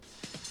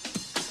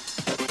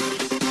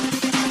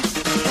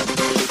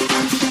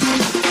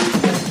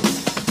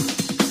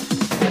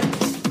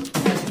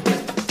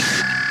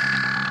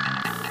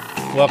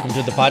welcome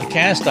to the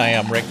podcast. I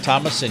am Rick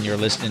Thomas, and you're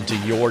listening to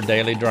Your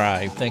Daily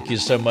Drive. Thank you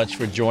so much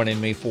for joining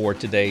me for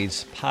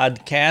today's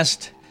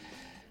podcast.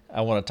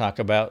 I want to talk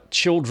about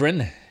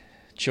children.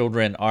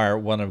 Children are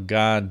one of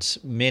God's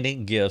many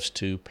gifts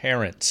to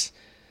parents.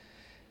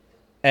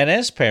 And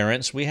as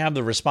parents, we have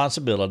the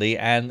responsibility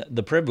and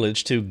the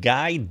privilege to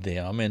guide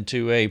them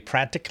into a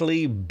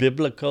practically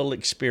biblical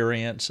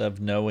experience of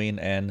knowing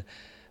and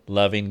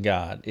loving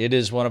God. It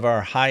is one of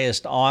our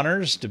highest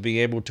honors to be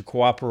able to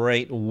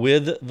cooperate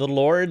with the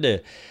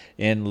Lord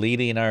in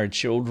leading our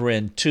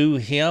children to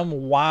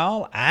Him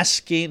while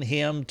asking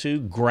Him to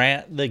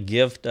grant the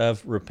gift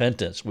of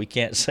repentance. We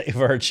can't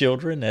save our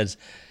children as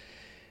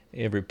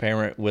every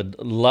parent would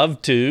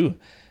love to.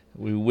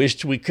 We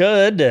wished we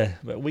could,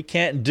 but we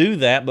can't do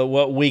that. But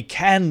what we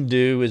can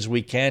do is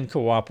we can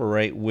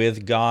cooperate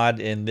with God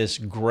in this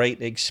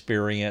great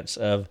experience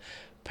of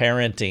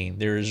parenting.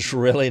 There is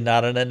really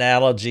not an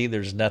analogy.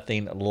 There's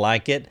nothing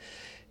like it.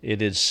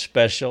 It is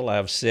special.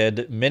 I've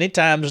said many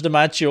times to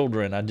my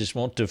children, I just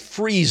want to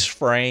freeze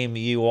frame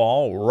you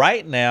all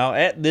right now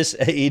at this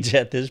age,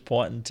 at this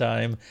point in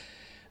time.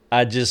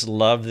 I just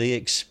love the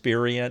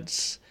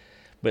experience,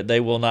 but they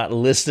will not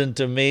listen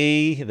to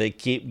me. They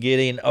keep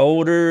getting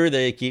older.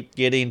 They keep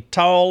getting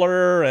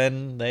taller,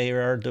 and they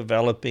are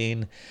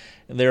developing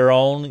their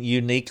own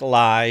unique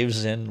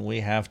lives, and we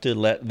have to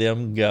let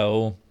them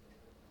go.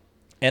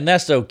 And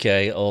that's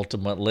okay,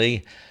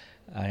 ultimately.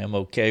 I am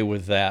okay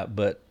with that,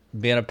 but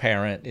being a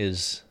parent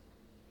it's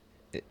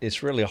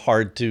really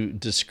hard to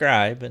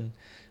describe, and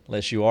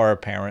unless you are a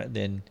parent,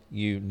 then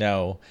you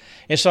know.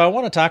 And so I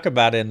want to talk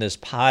about in this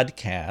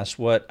podcast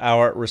what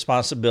our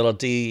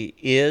responsibility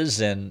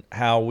is and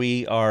how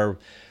we are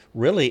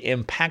really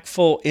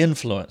impactful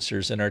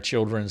influencers in our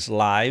children's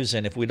lives.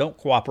 And if we don't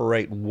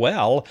cooperate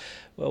well,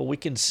 we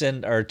can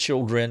send our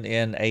children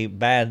in a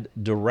bad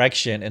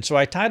direction. And so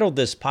I titled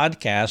this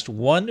podcast,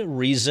 One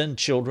Reason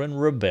Children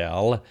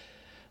Rebel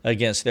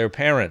Against Their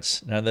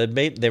Parents. Now, there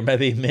may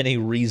be many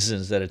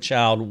reasons that a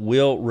child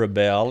will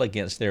rebel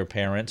against their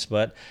parents,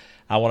 but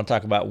I want to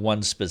talk about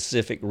one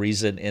specific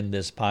reason in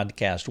this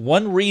podcast.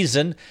 One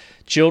reason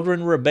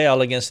children rebel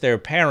against their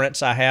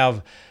parents. I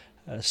have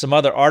some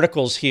other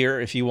articles here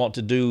if you want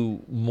to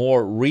do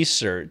more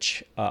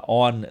research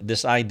on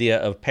this idea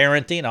of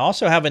parenting. I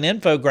also have an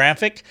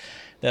infographic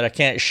that I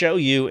can't show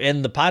you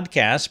in the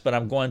podcast, but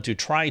I'm going to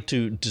try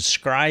to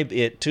describe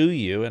it to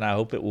you, and I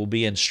hope it will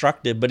be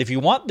instructive. But if you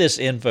want this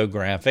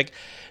infographic,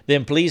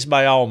 then please,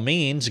 by all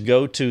means,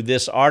 go to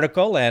this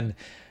article and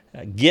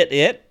get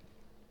it,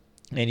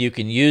 and you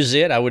can use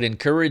it. I would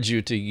encourage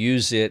you to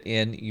use it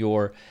in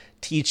your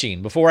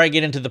teaching. Before I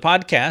get into the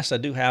podcast, I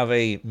do have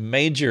a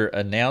major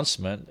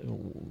announcement,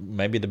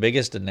 maybe the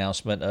biggest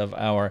announcement of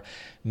our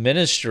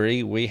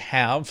ministry. We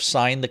have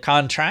signed the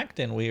contract,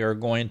 and we are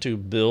going to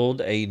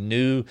build a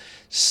new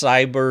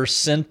cyber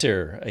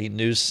center, a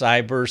new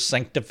cyber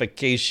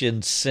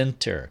sanctification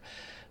center.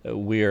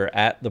 We're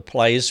at the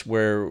place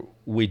where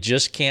we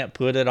just can't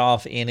put it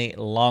off any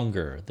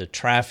longer. The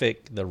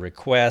traffic, the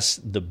requests,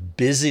 the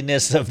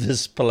busyness of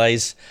this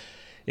place,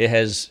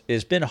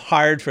 it's been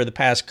hard for the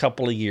past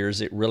couple of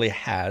years. It really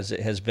has. It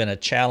has been a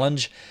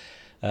challenge.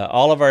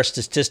 All of our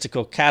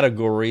statistical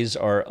categories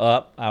are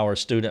up. Our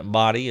student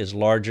body is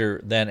larger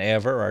than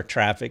ever. Our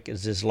traffic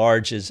is as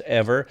large as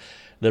ever.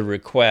 The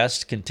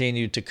requests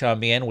continue to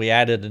come in. We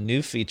added a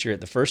new feature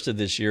at the first of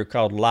this year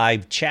called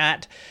live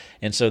chat.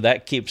 And so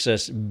that keeps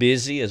us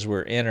busy as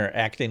we're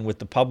interacting with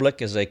the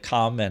public as they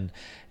come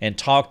and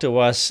talk to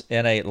us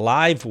in a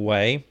live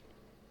way.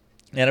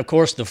 And of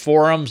course, the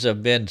forums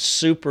have been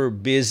super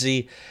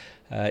busy.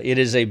 It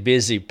is a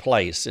busy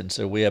place. And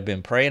so we have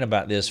been praying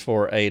about this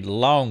for a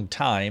long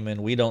time,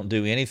 and we don't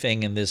do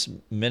anything in this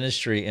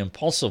ministry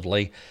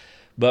impulsively.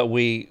 But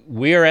we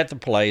are at the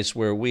place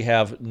where we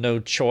have no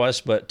choice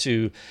but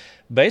to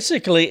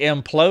basically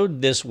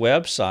implode this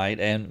website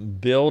and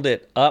build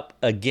it up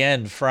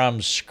again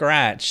from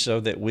scratch so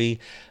that we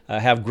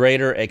have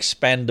greater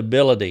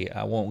expandability.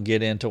 I won't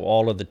get into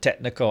all of the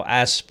technical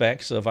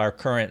aspects of our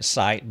current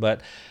site,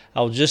 but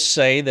I'll just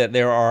say that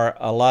there are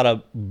a lot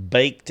of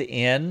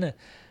baked-in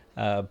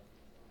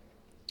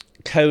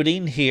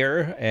coding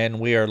here, and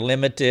we are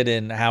limited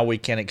in how we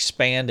can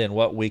expand and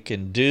what we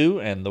can do.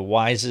 And the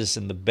wisest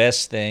and the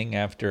best thing,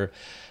 after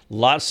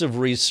lots of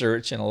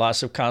research and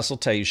lots of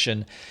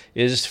consultation,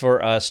 is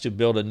for us to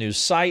build a new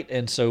site.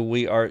 And so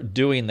we are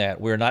doing that.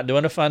 We're not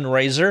doing a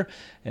fundraiser,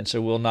 and so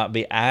we'll not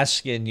be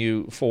asking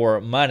you for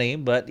money.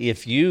 But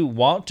if you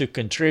want to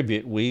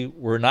contribute,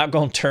 we're not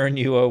going to turn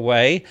you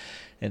away.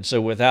 And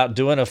so without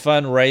doing a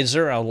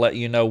fundraiser, I'll let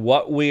you know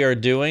what we are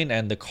doing,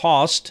 and the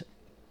cost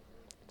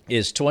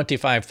is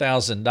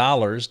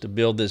 $25,000 to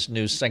build this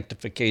new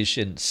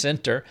sanctification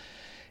center.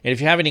 And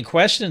if you have any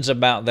questions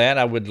about that,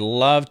 I would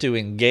love to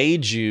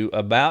engage you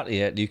about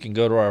it. You can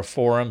go to our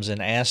forums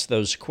and ask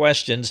those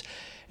questions.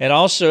 And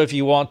also, if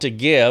you want to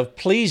give,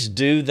 please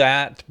do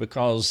that,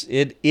 because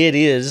it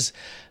is,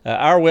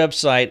 our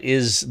website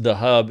is the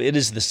hub. It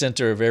is the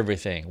center of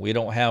everything. We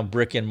don't have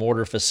brick and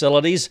mortar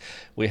facilities.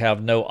 We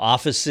have no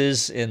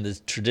offices in the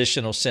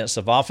traditional sense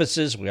of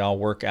offices. We all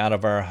work out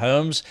of our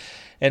homes.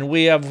 And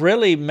we have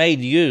really made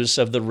use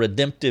of the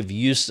redemptive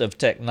use of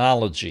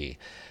technology.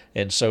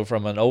 And so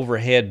from an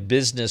overhead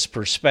business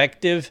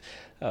perspective,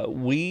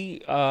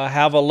 we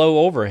have a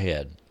low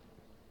overhead.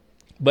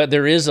 But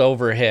there is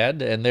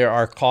overhead, and there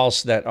are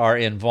costs that are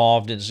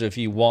involved. And so if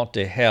you want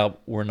to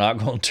help, we're not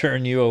going to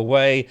turn you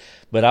away.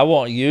 But I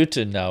want you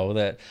to know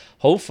that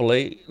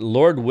hopefully,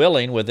 Lord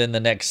willing, within the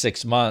next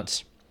 6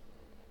 months,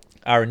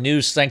 our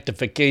new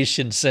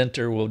sanctification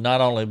center will not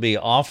only be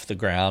off the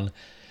ground,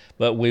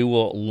 but we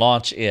will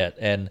launch it.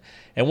 And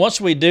once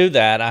we do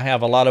that, I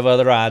have a lot of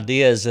other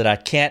ideas that I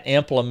can't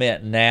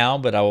implement now,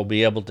 but I will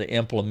be able to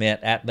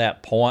implement at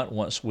that point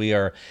once we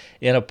are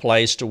in a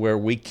place to where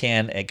we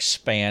can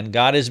expand.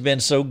 God has been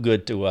so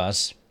good to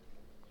us.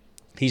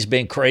 He's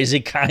been crazy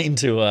kind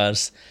to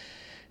us.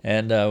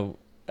 And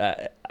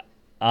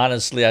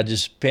honestly, I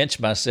just pinch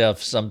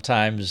myself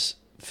sometimes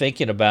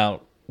thinking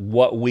about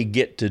what we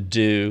get to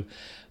do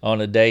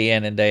on a day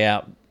in and day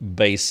out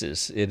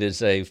basis. It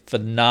is a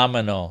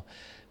phenomenal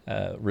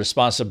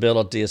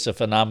responsibility. It's a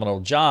phenomenal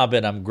job,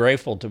 and I'm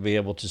grateful to be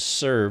able to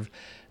serve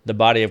the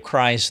body of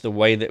Christ the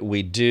way that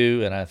we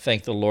do. And I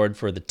thank the Lord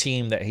for the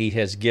team that He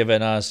has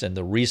given us and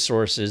the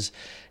resources,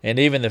 and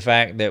even the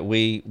fact that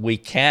we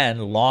can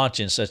launch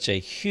in such a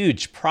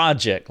huge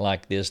project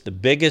like this, the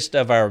biggest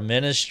of our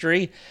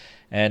ministry,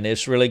 and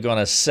it's really going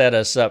to set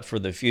us up for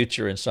the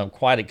future. And so I'm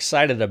quite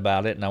excited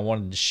about it, and I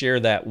wanted to share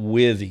that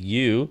with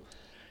you.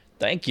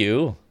 Thank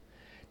you.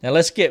 Now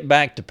let's get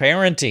back to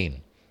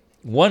parenting.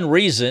 One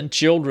reason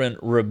children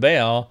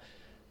rebel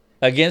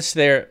against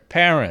their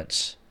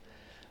parents.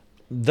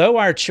 Though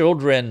our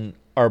children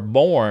are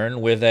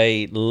born with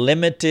a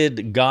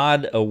limited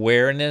God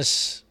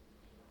awareness,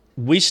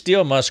 we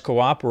still must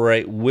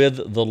cooperate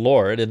with the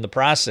Lord in the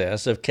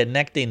process of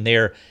connecting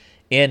their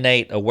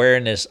innate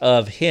awareness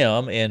of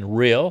Him in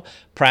real,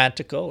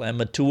 practical, and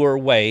mature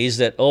ways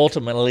that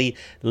ultimately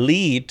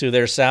lead to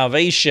their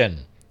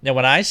salvation. Now,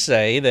 when I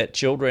say that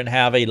children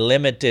have a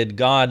limited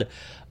God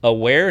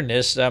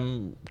awareness,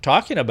 I'm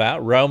talking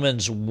about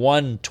Romans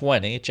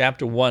 1:20,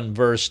 chapter 1,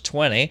 verse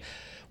 20,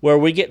 where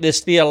we get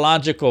this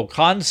theological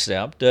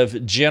concept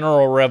of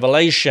general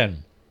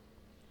revelation.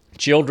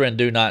 Children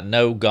do not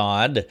know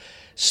God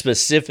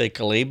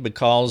specifically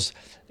because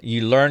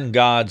you learn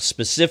God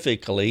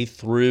specifically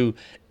through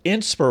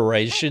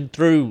inspiration,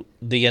 through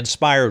the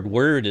inspired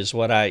word is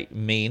what I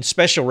mean.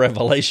 Special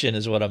revelation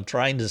is what I'm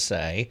trying to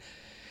say.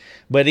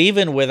 But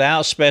even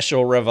without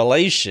special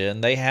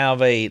revelation, they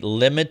have a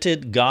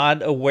limited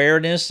God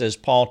awareness, as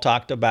Paul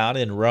talked about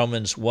in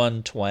Romans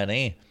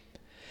 1:20.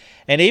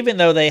 And even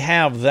though they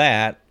have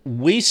that,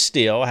 we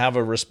still have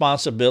a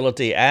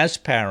responsibility as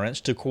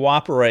parents to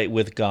cooperate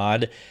with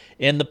God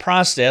in the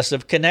process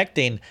of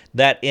connecting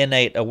that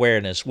innate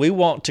awareness. We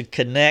want to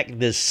connect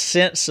this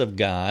sense of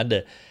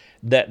God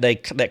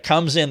that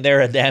comes in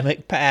their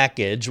Adamic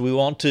package. We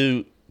want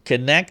to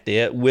connect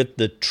it with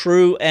the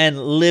true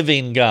and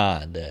living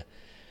God,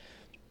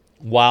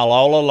 while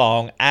all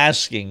along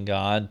asking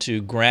God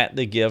to grant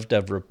the gift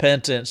of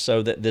repentance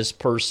so that this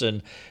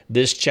person,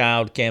 this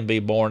child, can be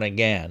born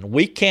again.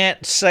 We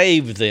can't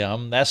save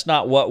them. That's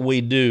not what we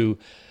do.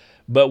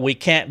 But we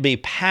can't be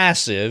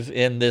passive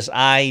in this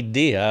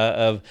idea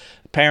of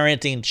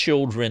parenting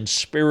children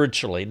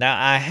spiritually. Now,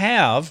 I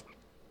have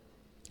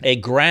a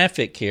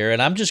graphic here, and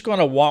I'm just going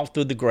to walk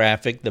through the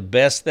graphic the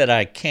best that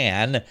I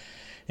can.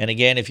 And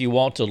again, if you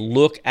want to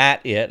look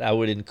at it, I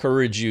would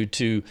encourage you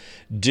to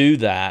do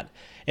that.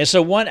 And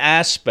so one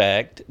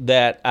aspect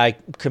that I'm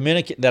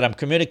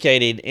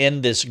communicating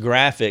in this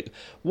graphic,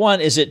 one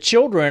is that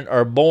children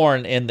are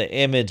born in the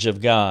image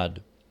of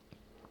God.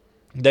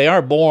 They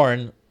are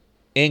born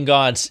in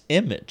God's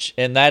image,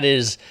 and that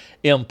is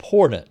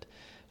important,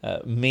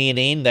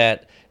 meaning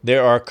that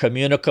there are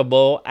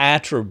communicable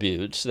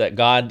attributes that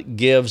God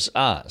gives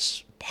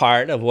us.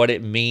 Part of what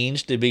it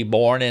means to be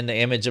born in the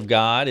image of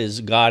God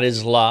is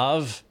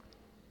love.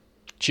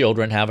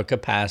 Children have a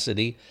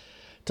capacity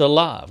to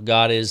love.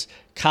 God is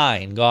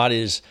kind. God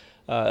is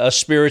a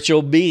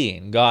spiritual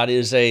being. God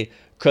is a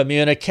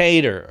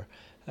communicator.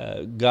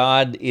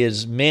 God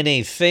is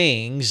many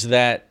things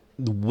that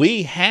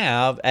we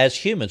have as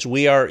humans.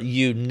 We are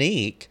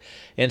unique.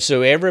 And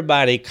so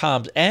everybody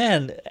comes,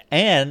 and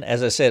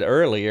as I said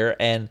earlier,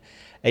 and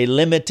a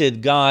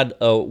limited God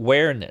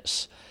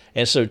awareness.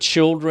 And so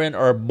children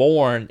are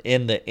born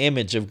in the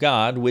image of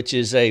God, which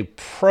is a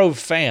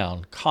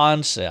profound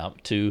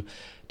concept to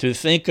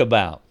think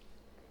about.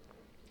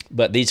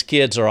 But these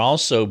kids are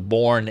also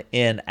born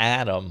in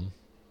Adam.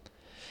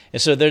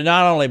 And so they're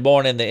not only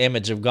born in the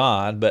image of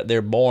God, but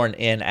they're born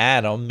in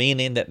Adam,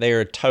 meaning that they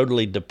are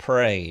totally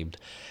depraved.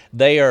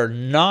 They are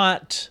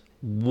not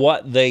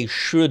what they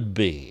should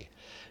be.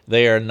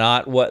 They are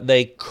not what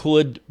they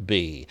could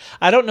be.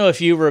 I don't know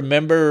if you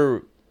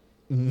remember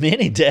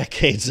many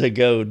decades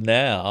ago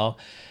now,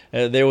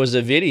 there was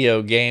a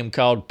video game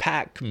called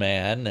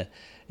Pac-Man,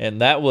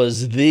 and that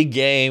was the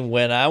game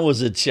when I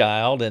was a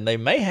child, and they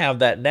may have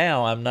that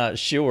now, I'm not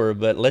sure,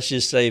 but let's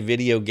just say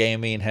video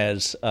gaming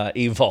has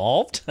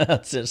evolved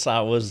since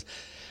I was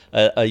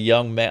a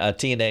young man, a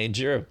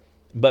teenager.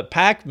 But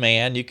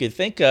Pac-Man, you could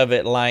think of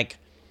it like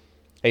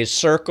a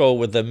circle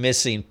with a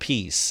missing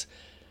piece,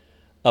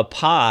 a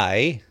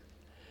pie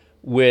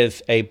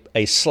with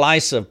a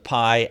slice of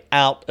pie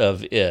out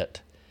of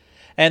it.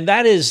 And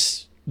that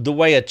is the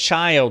way a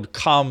child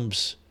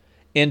comes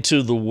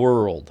into the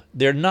world.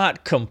 They're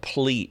not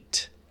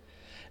complete.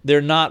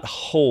 They're not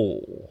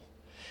whole.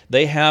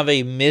 They have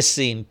a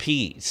missing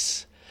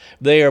piece.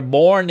 They are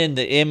born in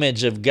the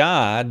image of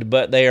God,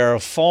 but they are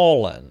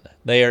fallen.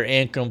 They are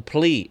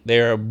incomplete.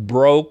 They are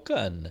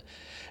broken.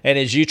 And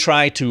as you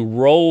try to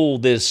roll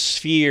this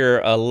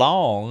sphere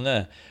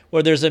along,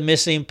 well, there's a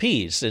missing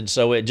piece, and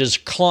so it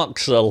just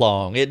clunks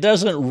along. It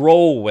doesn't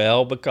roll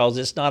well because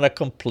it's not a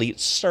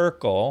complete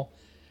circle.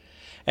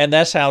 And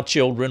that's how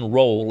children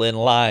roll in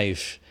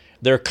life.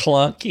 They're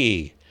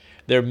clunky.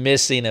 They're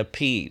missing a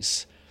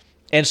piece.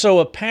 And so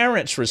a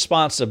parent's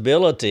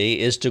responsibility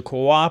is to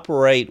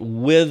cooperate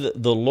with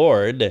the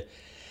Lord,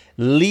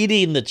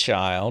 leading the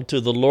child to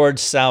the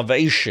Lord's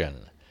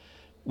salvation,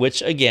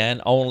 which,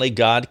 again, only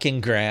God can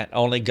grant,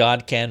 only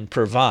God can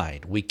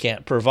provide. We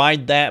can't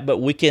provide that, but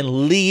we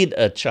can lead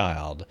a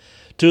child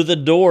to the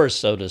door,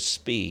 so to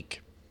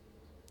speak.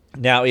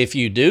 Now, if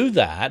you do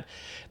that,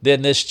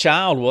 then this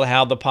child will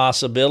have the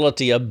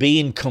possibility of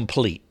being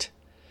complete,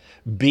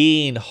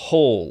 being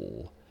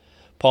whole.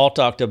 Paul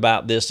talked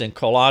about this in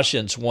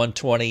Colossians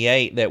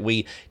 1:28, that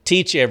we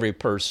teach every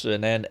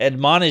person and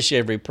admonish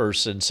every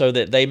person so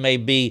that they may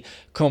be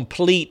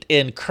complete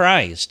in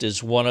Christ,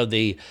 is one of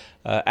the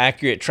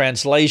accurate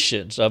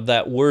translations of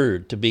that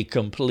word, to be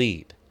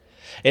complete.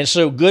 And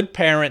so good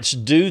parents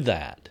do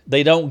that.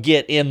 They don't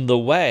get in the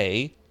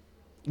way,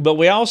 but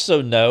we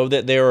also know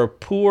that there are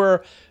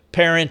poor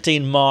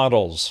parenting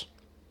models.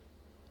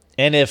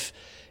 And if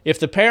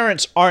the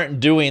parents aren't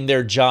doing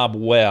their job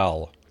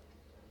well,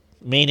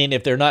 meaning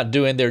if they're not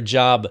doing their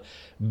job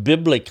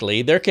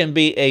biblically, there can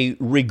be a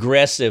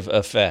regressive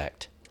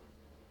effect.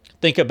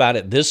 Think about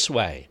it this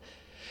way.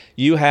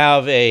 You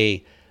have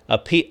a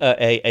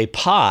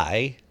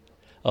pie,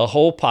 a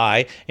whole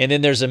pie, and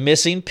then there's a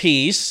missing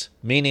piece,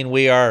 meaning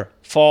we are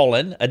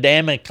fallen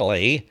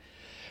Adamically.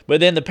 But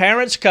then the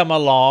parents come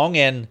along,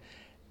 and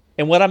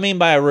what I mean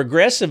by a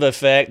regressive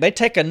effect, they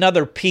take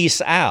another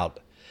piece out.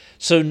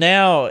 So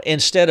now,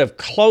 instead of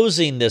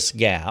closing this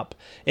gap,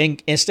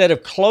 instead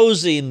of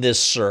closing this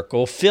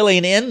circle,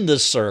 filling in the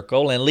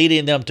circle and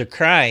leading them to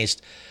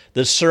Christ,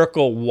 the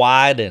circle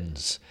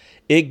widens.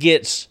 It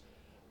gets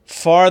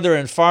farther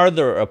and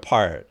farther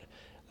apart.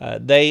 Now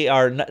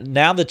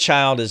the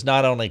child is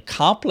not only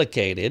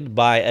complicated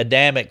by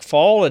Adamic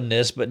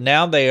fallenness, but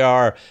now they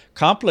are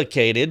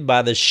complicated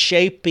by the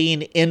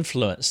shaping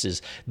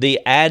influences, the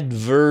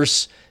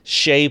adverse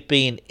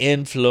shaping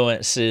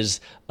influences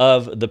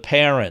of the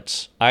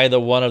parents, either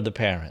one of the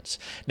parents.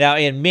 Now,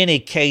 in many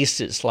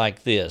cases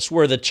like this,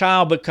 where the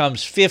child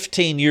becomes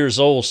 15 years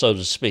old, so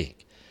to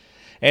speak,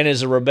 and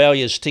is a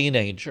rebellious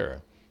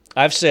teenager,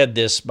 I've said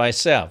this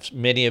myself.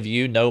 Many of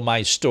you know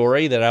my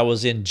story that I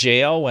was in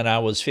jail when I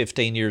was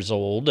 15 years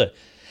old.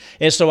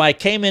 And so I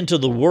came into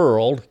the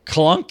world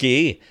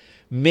clunky,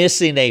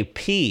 missing a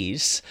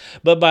piece.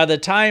 But by the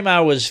time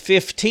I was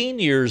 15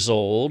 years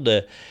old,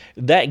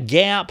 that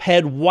gap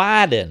had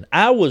widened.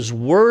 I was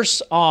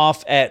worse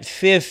off at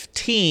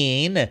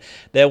 15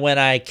 than when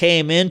I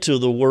came into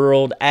the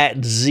world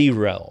at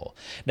 0.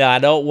 Now, I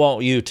don't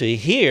want you to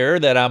hear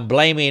that I'm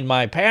blaming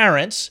my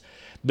parents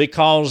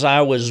because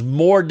I was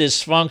more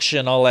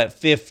dysfunctional at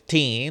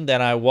 15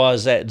 than I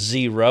was at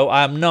 0.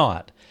 I'm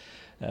not.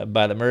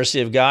 By the mercy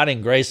of God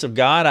and grace of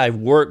God, I've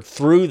worked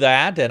through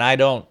that, and I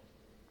don't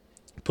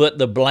put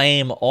the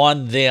blame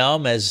on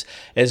them as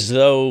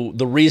though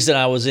the reason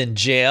I was in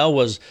jail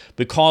was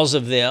because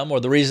of them, or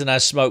the reason I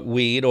smoked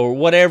weed, or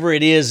whatever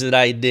it is that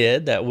I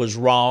did that was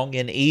wrong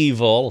and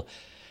evil.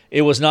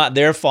 It was not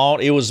their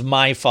fault. It was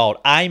my fault.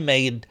 I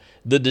made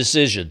the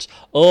decisions.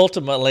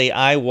 Ultimately,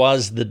 I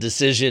was the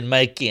decision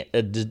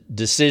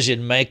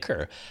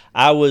maker.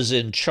 I was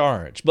in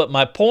charge. But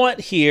my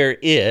point here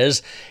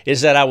is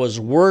that I was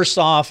worse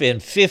off in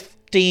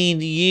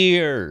 15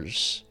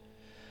 years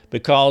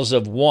because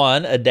of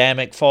 1,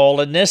 Adamic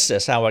fallenness.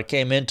 That's how I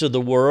came into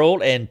the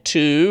world, and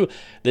 2,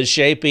 the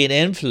shaping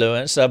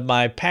influences of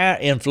my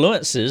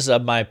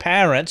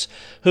parents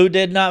who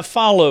did not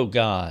follow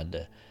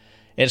God.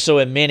 And so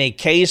in many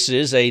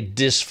cases, a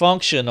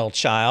dysfunctional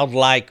child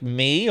like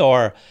me,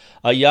 or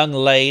a young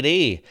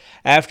lady,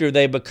 after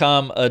they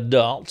become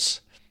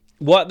adults,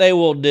 what they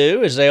will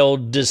do is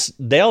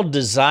they'll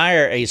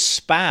desire a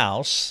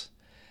spouse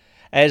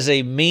as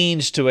a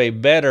means to a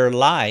better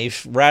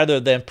life rather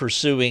than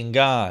pursuing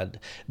God.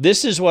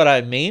 This is what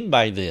I mean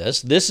by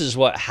this. This is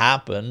what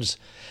happens.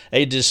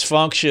 A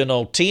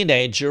dysfunctional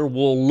teenager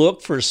will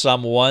look for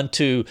someone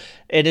to,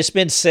 and it's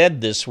been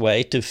said this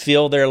way, to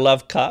fill their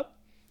love cup,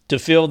 to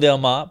fill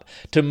them up,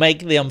 to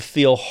make them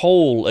feel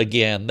whole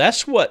again.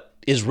 That's what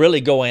is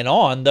really going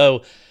on,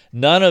 though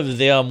none of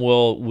them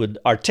would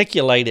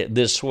articulate it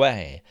this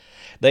way.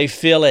 They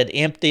feel an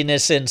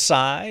emptiness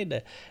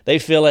inside. They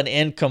feel an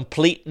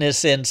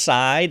incompleteness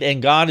inside,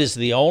 and God is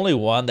the only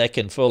one that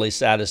can fully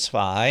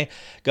satisfy.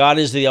 God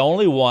is the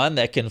only one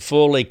that can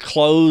fully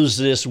close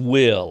this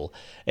will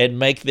and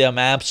make them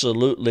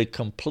absolutely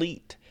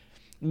complete.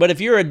 But if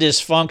you're a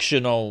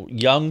dysfunctional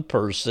young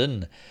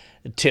person,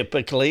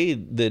 typically,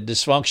 the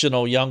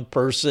dysfunctional young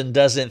person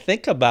doesn't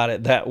think about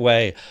it that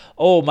way.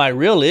 Oh, my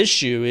real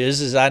issue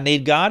is I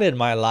need God in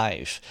my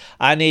life.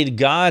 I need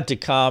God to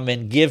come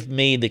and give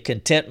me the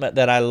contentment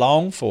that I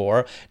long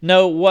for.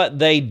 No, what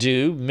they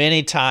do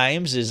many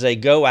times is they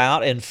go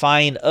out and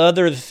find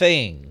other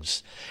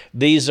things.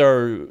 These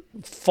are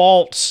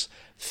false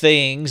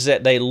things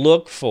that they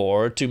look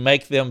for to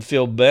make them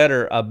feel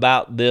better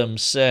about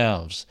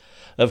themselves.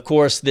 Of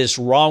course, this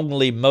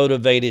wrongly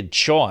motivated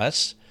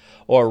choice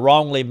or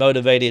wrongly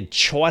motivated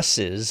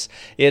choices,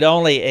 it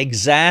only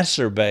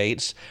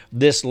exacerbates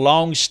this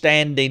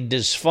long-standing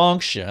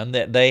dysfunction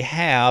that they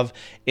have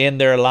in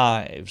their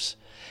lives.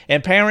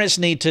 And parents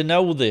need to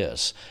know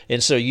this.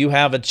 And so you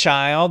have a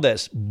child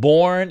that's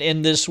born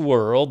in this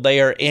world.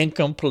 They are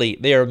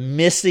incomplete. They are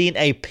missing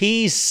a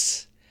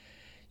piece.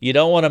 You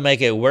don't want to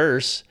make it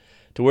worse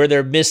to where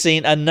they're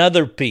missing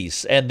another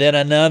piece and then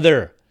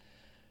another.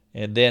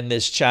 And then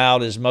this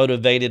child is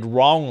motivated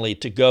wrongly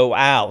to go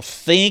out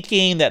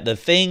thinking that the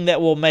thing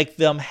that will make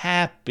them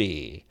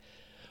happy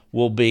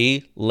will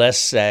be, let's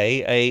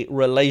say, a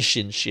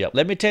relationship.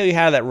 Let me tell you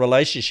how that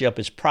relationship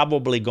is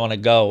probably going to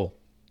go.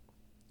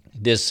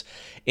 This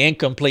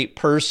incomplete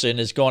person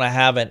is going to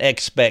have an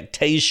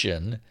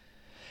expectation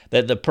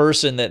that the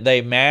person that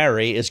they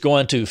marry is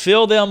going to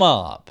fill them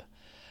up,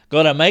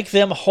 going to make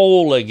them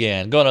whole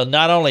again, going to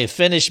not only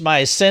finish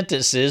my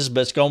sentences,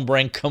 but it's going to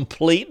bring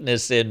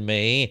completeness in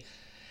me.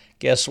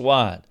 Guess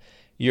what?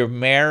 You're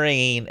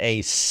marrying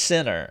a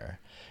sinner.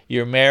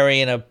 You're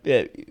marrying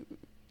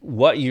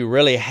what you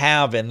really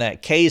have in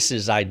that case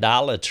is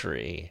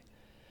idolatry.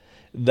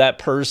 That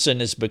person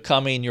is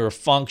becoming your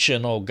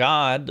functional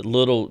God,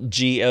 little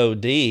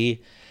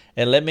G-O-D.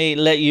 And let me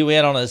let you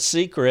in on a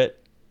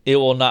secret. It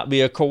will not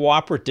be a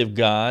cooperative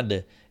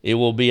God. It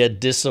will be a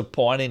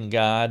disappointing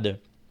God.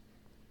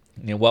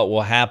 And what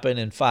will happen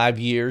in 5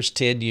 years,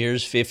 10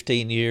 years,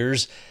 15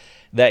 years,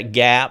 that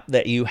gap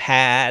that you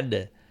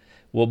had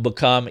will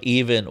become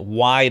even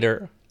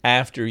wider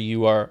after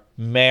you are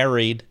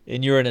married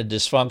and you're in a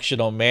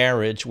dysfunctional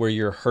marriage where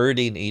you're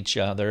hurting each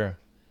other.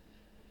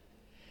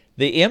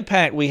 The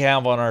impact we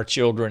have on our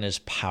children is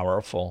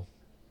powerful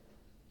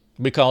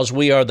because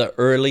we are the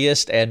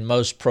earliest and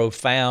most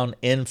profound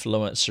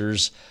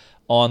influencers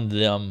on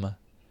them.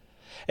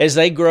 As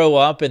they grow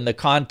up in the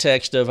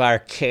context of our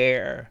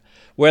care,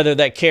 whether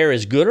that care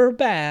is good or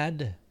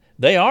bad,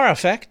 they are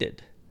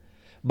affected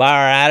by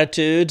our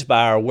attitudes,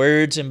 by our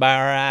words, and by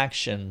our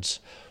actions.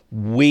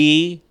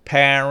 We,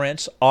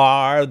 parents,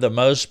 are the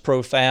most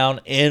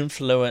profound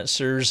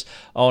influencers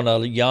on a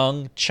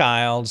young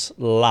child's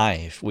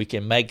life. We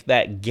can make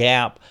that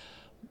gap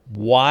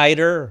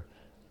wider,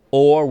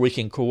 or we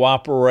can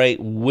cooperate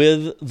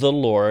with the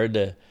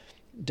Lord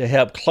to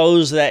help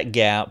close that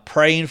gap,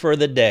 praying for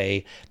the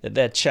day that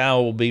that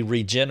child will be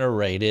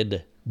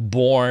regenerated,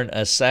 born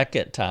a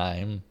second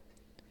time.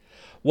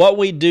 What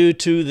we do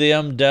to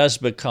them does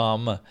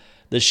become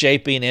the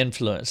shaping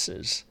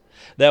influences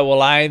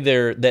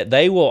that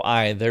they will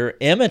either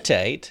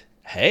imitate,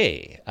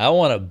 hey, I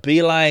want to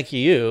be like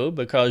you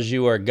because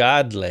you are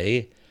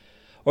godly,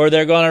 or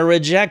they're going to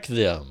reject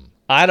them.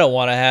 I don't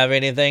want to have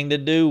anything to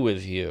do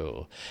with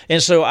you.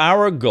 And so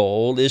our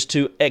goal is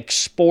to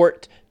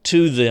export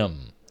to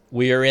them.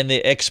 We are in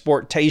the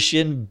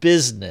exportation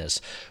business.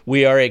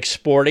 We are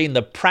exporting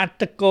the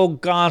practical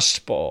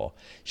gospel,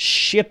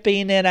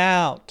 shipping it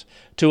out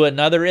to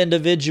another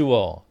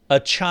individual, a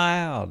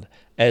child,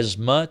 as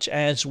much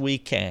as we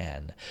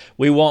can.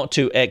 We want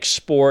to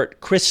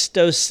export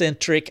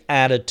Christocentric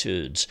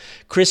attitudes,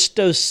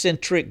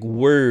 Christocentric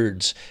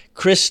words,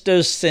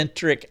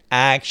 Christocentric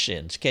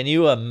actions. Can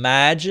you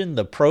imagine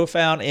the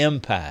profound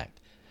impact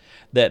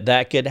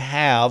that could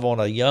have on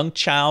a young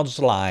child's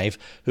life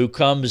who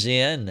comes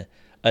in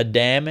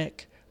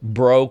Adamic,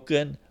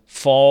 broken,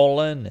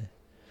 fallen,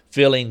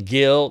 feeling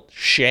guilt,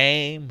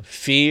 shame,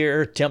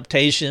 fear,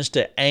 temptations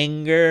to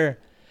anger,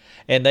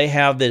 and they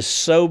have this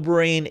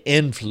sobering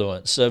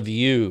influence of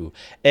you,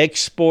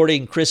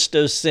 exporting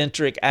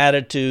Christocentric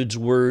attitudes,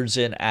 words,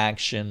 and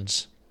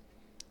actions.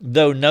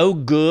 Though no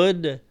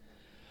good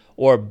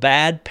or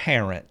bad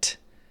parent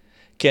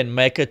can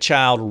make a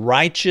child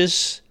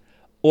righteous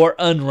or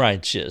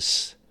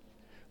unrighteous,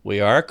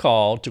 we are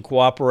called to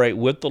cooperate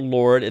with the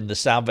Lord in the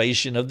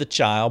salvation of the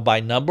child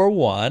by, number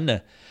one,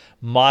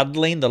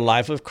 modeling the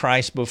life of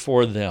Christ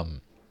before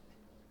them.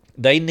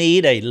 They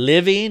need a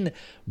living,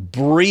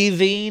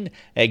 breathing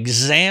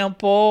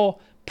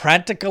example,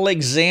 practical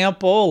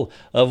example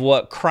of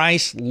what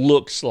Christ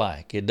looks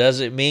like. It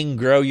doesn't mean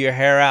grow your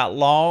hair out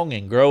long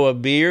and grow a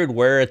beard,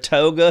 wear a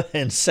toga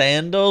and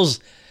sandals.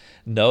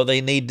 No,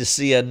 they need to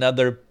see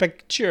another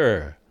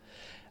picture.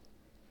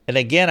 And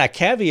again, I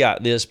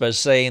caveat this by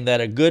saying that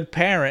a good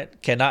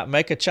parent cannot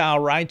make a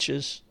child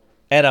righteous,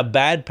 and a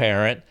bad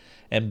parent,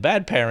 and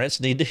bad parents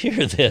need to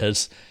hear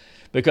this,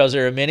 because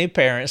there are many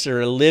parents that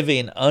are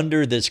living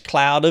under this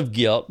cloud of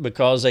guilt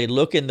because they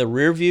look in the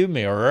rearview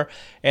mirror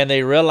and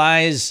they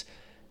realize,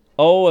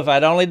 oh, if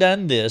I'd only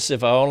done this,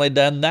 if I only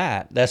done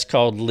that. That's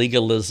called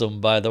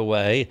legalism, by the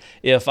way.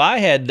 If I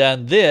had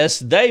done this,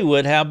 they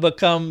would have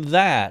become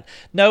that.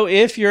 No,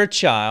 if your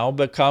child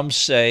becomes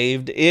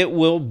saved, it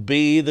will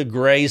be the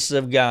grace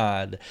of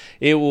God.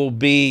 It will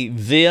be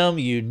them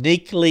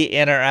uniquely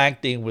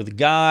interacting with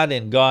God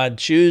and God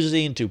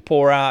choosing to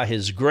pour out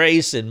His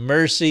grace and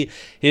mercy,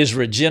 His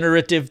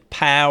regenerative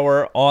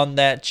power on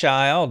that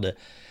child.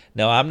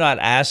 Now, I'm not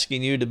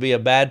asking you to be a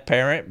bad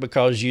parent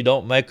because you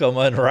don't make them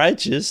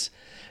unrighteous.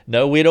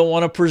 No, we don't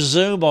want to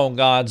presume on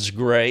God's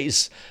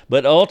grace.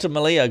 But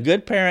ultimately, a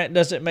good parent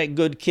doesn't make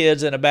good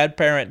kids and a bad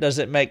parent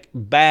doesn't make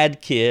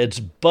bad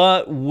kids.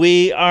 But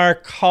we are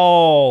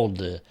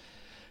called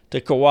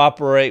to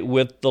cooperate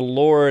with the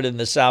Lord in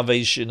the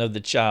salvation of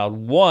the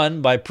child.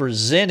 One, by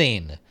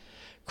presenting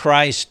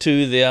Christ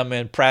to them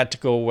in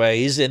practical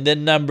ways. And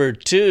then number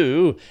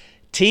two,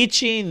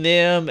 teaching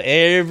them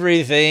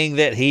everything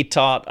that He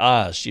taught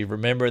us. You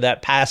remember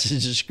that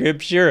passage of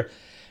Scripture?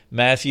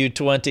 Matthew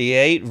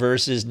 28,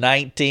 verses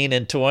 19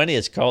 and 20.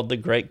 It's called the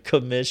Great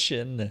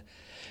Commission.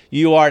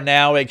 You are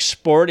now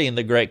exporting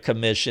the Great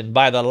Commission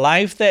by the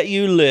life that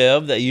you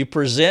live, that you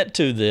present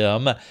to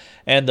them,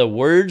 and the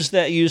words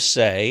that you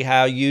say,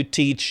 how you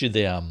teach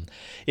them.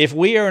 If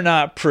we are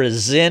not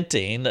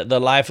presenting the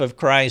life of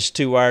Christ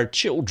to our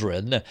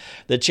children,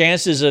 the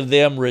chances of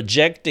them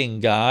rejecting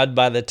God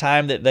by the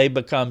time that they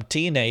become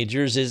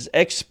teenagers is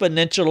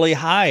exponentially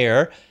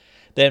higher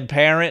than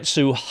parents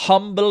who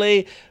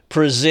humbly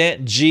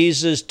present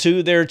Jesus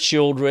to their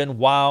children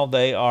while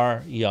they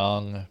are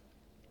young.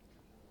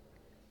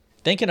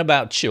 Thinking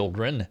about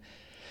children,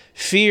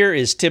 fear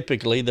is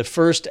typically the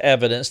first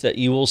evidence that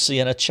you will see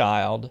in a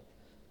child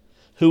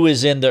who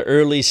is in the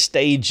early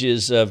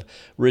stages of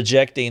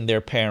rejecting their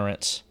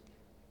parents.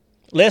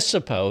 Let's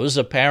suppose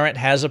a parent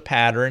has a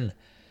pattern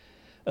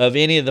of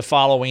any of the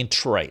following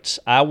traits.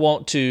 I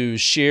want to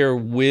share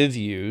with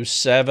you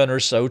 7 or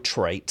so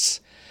traits,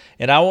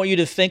 and I want you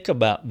to think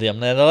about them.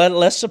 Now,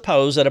 let's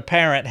suppose that a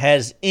parent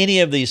has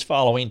any of these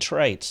following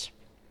traits.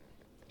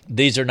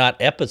 These are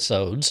not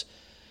episodes.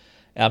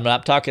 I'm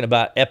not talking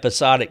about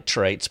episodic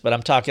traits, but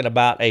I'm talking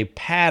about a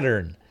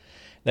pattern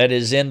that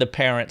is in the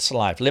parent's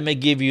life. Let me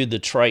give you the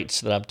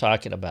traits that I'm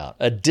talking about.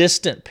 A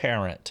distant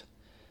parent,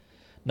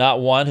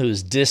 not one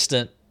who's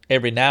distant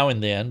every now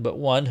and then, but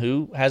one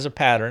who has a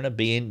pattern of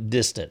being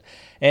distant.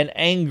 An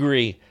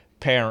angry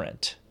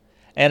parent,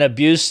 an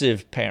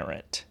abusive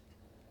parent,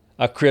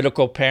 a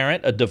critical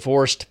parent, a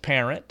divorced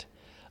parent,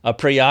 a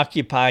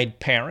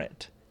preoccupied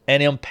parent,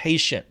 an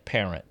impatient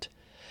parent.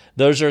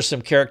 Those are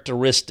some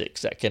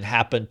characteristics that can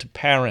happen to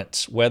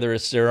parents, whether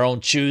it's their own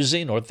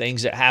choosing or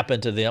things that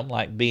happen to them,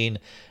 like being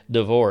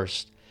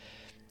divorced.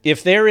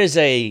 If there is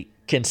a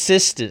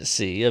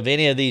consistency of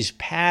any of these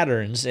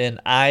patterns in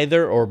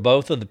either or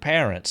both of the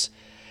parents,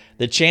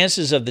 the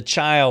chances of the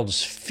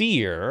child's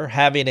fear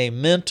having a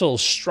mental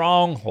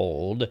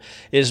stronghold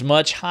is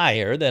much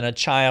higher than a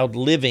child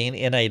living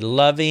in a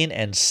loving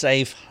and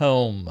safe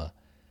home.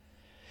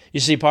 You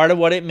see, part of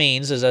what it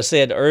means, as I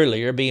said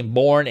earlier, being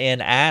born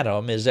in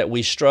Adam, is that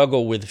we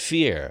struggle with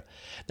fear.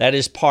 That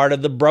is part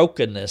of the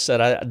brokenness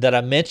that I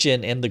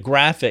mentioned in the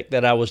graphic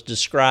that I was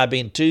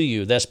describing to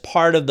you. That's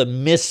part of the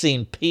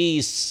missing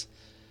piece,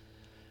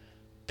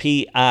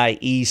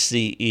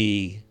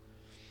 P-I-E-C-E.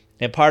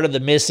 And part of the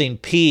missing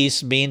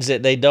piece means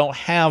that they don't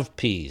have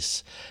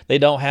peace. They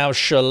don't have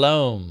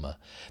shalom,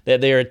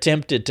 that they are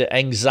tempted to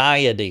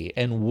anxiety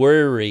and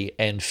worry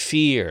and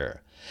fear.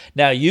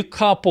 Now, you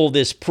couple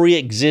this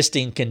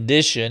pre-existing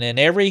condition in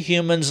every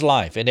human's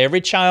life, in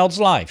every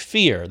child's life,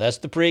 fear, that's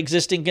the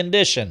pre-existing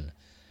condition.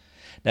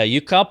 Now,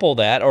 you couple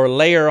that or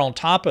layer on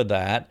top of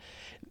that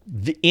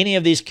any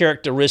of these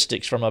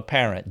characteristics from a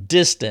parent: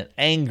 distant,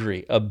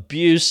 angry,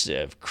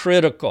 abusive,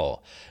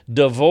 critical,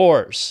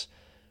 divorce,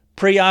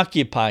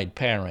 preoccupied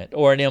parent,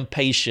 or an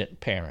impatient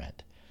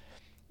parent.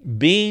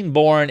 Being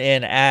born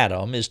in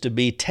Adam is to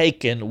be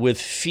taken with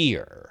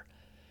fear.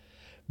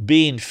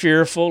 Being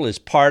fearful is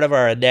part of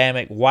our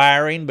Adamic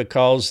wiring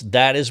because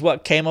that is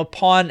what came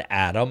upon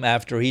Adam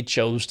after he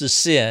chose to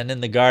sin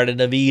in the Garden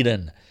of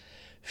Eden.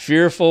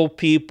 Fearful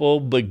people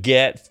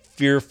beget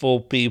fearful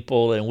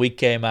people, and we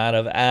came out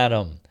of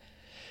Adam.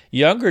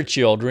 Younger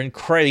children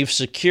crave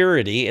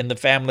security in the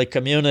family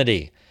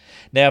community.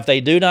 Now, if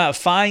they do not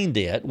find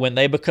it when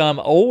they become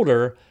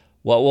older,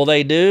 what will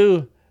they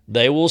do?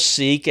 They will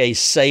seek a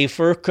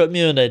safer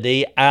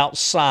community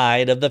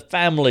outside of the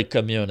family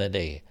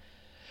community.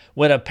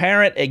 When a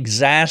parent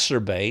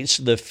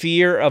exacerbates the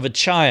fear of a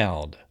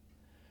child,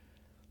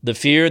 the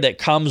fear that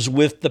comes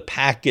with the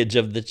package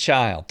of the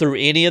child through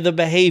any of the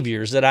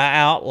behaviors that I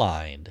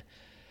outlined,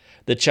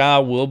 the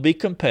child will be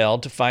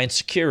compelled to find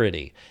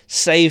security,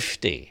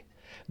 safety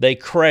they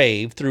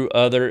crave through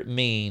other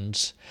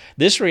means.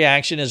 This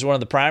reaction is one of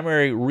the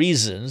primary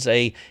reasons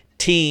a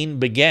teen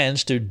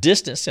begins to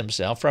distance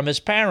himself from his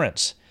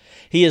parents.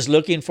 He is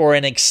looking for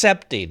an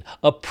accepting,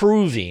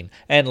 approving,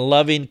 and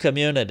loving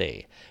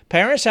community.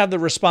 Parents have the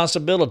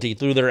responsibility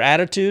through their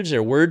attitudes,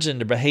 their words,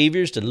 and their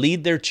behaviors to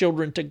lead their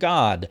children to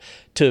God.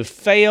 To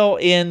fail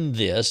in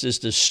this is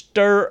to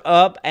stir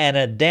up an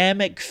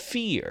Adamic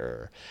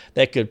fear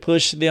that could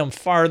push them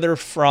farther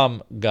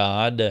from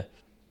God.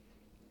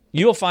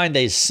 You'll find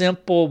a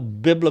simple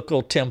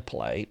biblical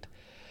template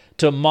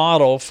to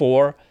model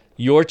for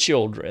your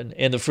children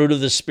in the fruit of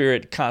the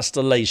Spirit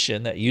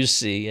constellation that you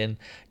see in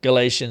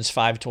Galatians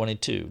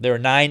 5:22. There are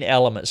 9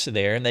 elements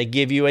there, and they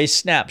give you a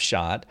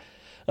snapshot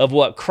of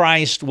what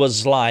Christ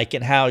was like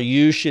and how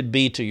you should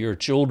be to your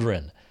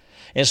children.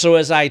 And so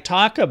as I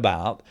talk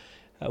about,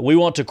 we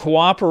want to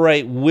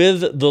cooperate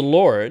with the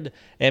Lord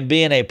and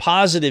be in a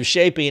positive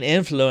shaping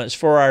influence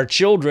for our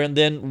children,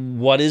 then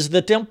what is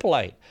the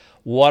template?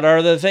 What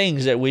are the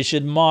things that we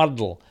should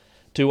model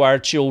to our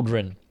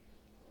children?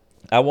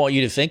 I want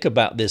you to think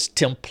about this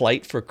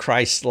template for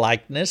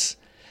Christ-likeness,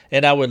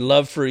 and I would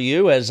love for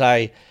you, as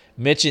I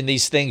mention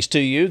these things to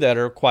you that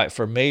are quite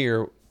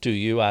familiar to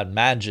you, I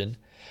imagine,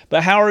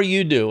 but how are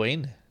you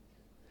doing,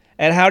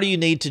 and how do you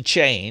need to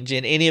change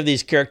in any of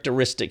these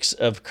characteristics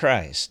of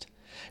Christ?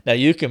 Now,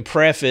 you can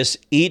preface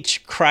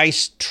each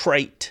Christ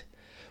trait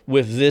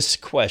with this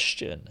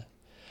question: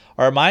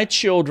 are my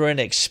children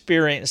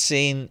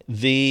experiencing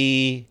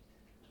the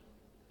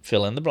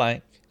fill in the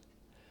blank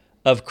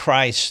of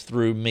Christ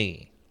through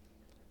me?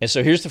 And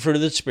so here's the fruit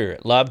of the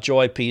Spirit: love,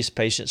 joy, peace,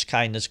 patience,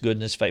 kindness,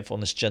 goodness,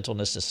 faithfulness,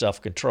 gentleness, and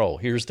self-control.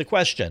 Here's the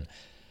question: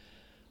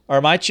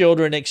 are my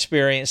children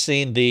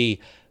experiencing the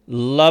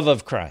love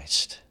of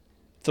Christ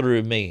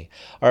through me?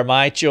 Are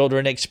my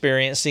children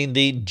experiencing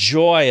the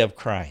joy of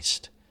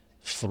Christ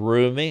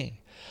through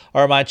me?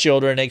 Are my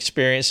children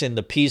experiencing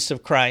the peace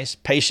of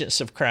Christ,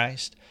 patience of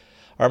Christ?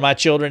 Are my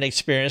children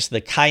experiencing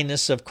the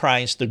kindness of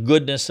Christ, the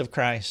goodness of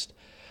Christ?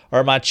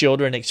 Are my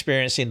children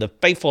experiencing the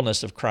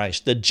faithfulness of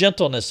Christ, the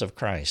gentleness of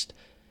Christ?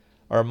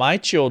 Are my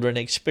children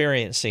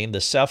experiencing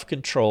the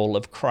self-control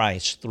of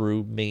Christ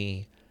through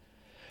me?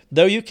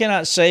 Though you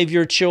cannot save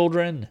your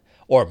children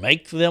or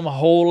make them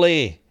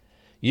holy,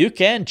 you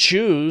can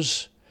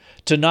choose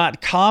to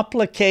not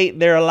complicate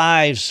their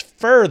lives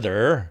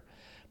further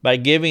by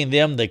giving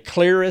them the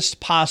clearest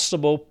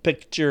possible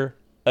picture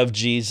of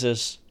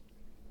Jesus.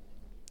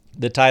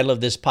 The title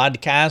of this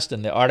podcast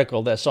and the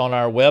article that's on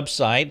our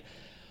website: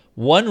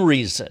 One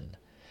Reason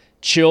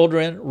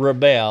Children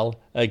Rebel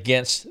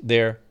Against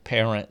Their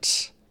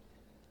Parents.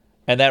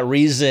 And that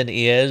reason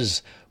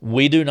is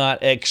we do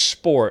not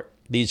export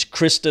these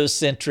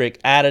Christocentric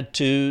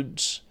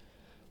attitudes,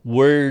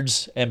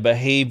 words, and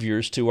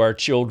behaviors to our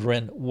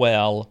children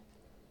well.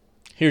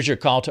 Here's your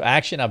call to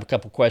action. I have a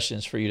couple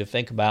questions for you to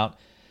think about.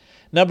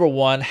 Number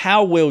one,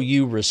 how will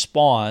you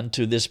respond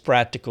to this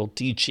practical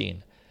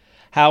teaching?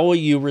 How will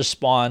you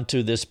respond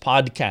to this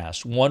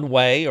podcast? One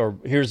way, or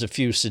here's a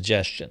few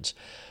suggestions.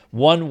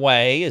 One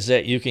way is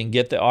that you can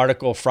get the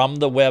article from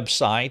the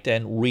website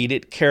and read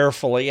it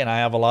carefully, and I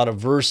have a lot of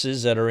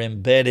verses that are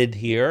embedded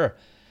here,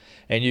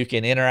 and you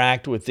can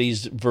interact with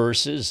these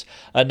verses.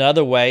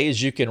 Another way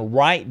is you can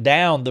write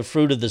down the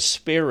fruit of the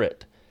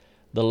Spirit: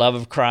 the love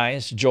of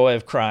Christ, joy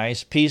of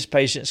Christ, peace,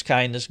 patience,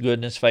 kindness,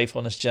 goodness,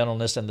 faithfulness,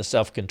 gentleness, and the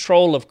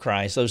self-control of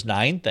Christ, those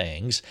 9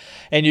 things.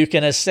 And you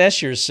can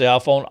assess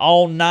yourself on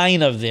all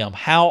 9 of them.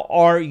 How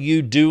are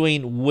you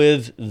doing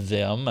with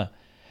them?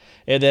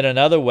 And then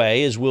another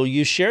way is, will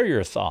you share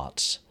your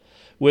thoughts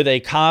with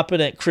a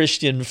competent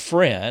Christian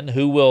friend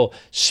who will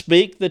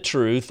speak the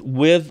truth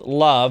with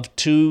love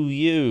to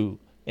you?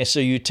 And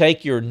so you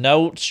take your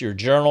notes, your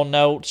journal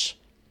notes.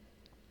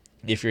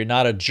 If you're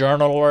not a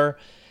journaler,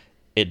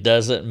 it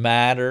doesn't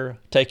matter.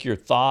 Take your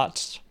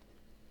thoughts.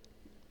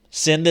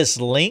 Send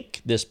this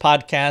link, this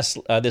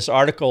podcast, this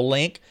article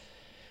link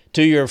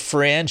to your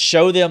friend.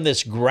 Show them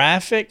this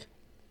graphic.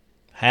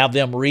 Have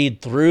them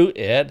read through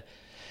it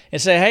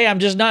and say, hey, I'm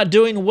just not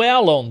doing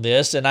well on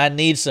this and I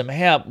need some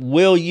help.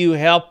 Will you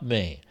help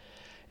me?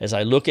 As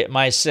I look at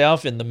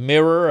myself in the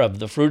mirror of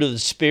the fruit of the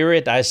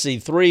Spirit, I see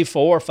 3,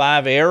 4,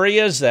 5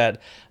 areas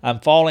that I'm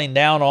falling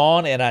down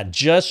on, and I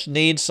just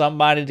need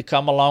somebody to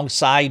come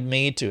alongside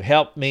me to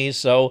help me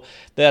so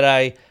that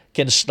I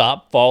can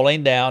stop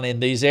falling down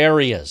in these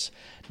areas.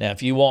 Now,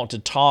 if you want to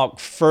talk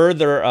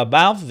further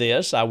about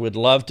this, I would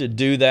love to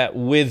do that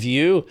with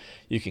you.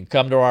 You can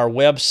come to our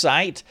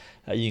website.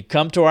 You can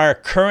come to our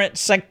Current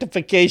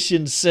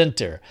Sanctification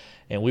Center.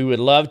 And we would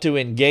love to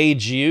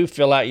engage you.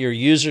 Fill out your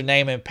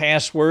username and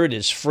password.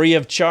 It's free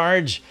of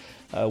charge.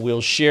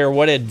 We'll share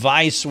what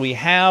advice we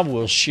have.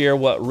 We'll share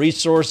what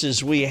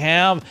resources we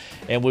have,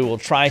 and we will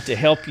try to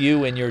help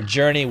you in your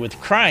journey with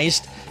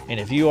Christ. And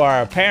if you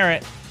are a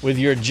parent, with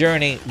your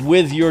journey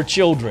with your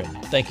children.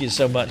 Thank you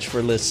so much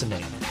for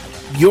listening.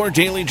 Your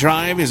Daily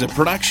Drive is a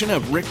production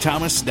of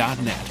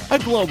rickthomas.net, a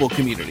global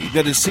community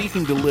that is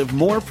seeking to live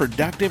more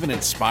productive and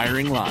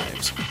inspiring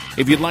lives.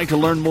 If you'd like to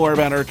learn more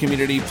about our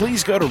community,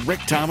 please go to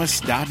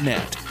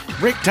rickthomas.net.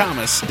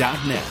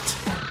 rickthomas.net.